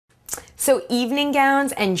So evening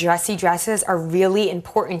gowns and dressy dresses are really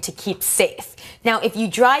important to keep safe. Now, if you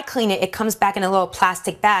dry clean it, it comes back in a little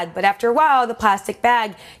plastic bag, but after a while, the plastic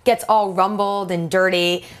bag gets all rumbled and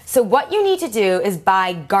dirty. So what you need to do is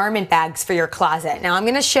buy garment bags for your closet. Now, I'm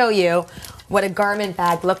gonna show you what a garment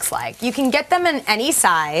bag looks like. You can get them in any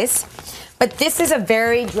size, but this is a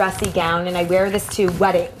very dressy gown, and I wear this to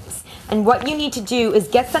weddings. And what you need to do is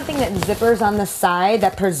get something that zippers on the side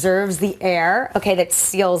that preserves the air, okay, that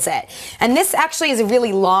seals it. And this actually is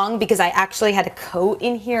really long because I actually had a coat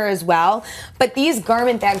in here as well. But these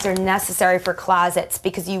garment bags are necessary for closets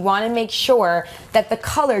because you want to make sure that the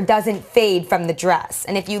color doesn't fade from the dress.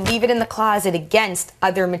 And if you leave it in the closet against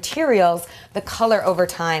other materials, the color over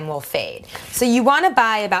time will fade. So you want to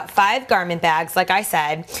buy about 5 garment bags, like I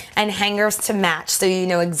said, and hangers to match so you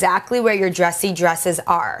know exactly where your dressy dresses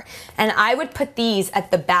are. And I would put these at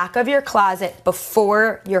the back of your closet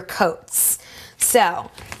before your coats. So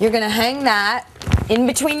you're gonna hang that in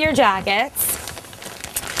between your jackets.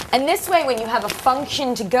 And this way, when you have a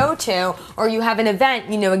function to go to or you have an event,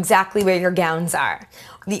 you know exactly where your gowns are.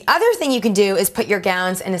 The other thing you can do is put your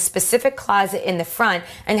gowns in a specific closet in the front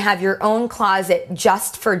and have your own closet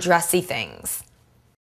just for dressy things.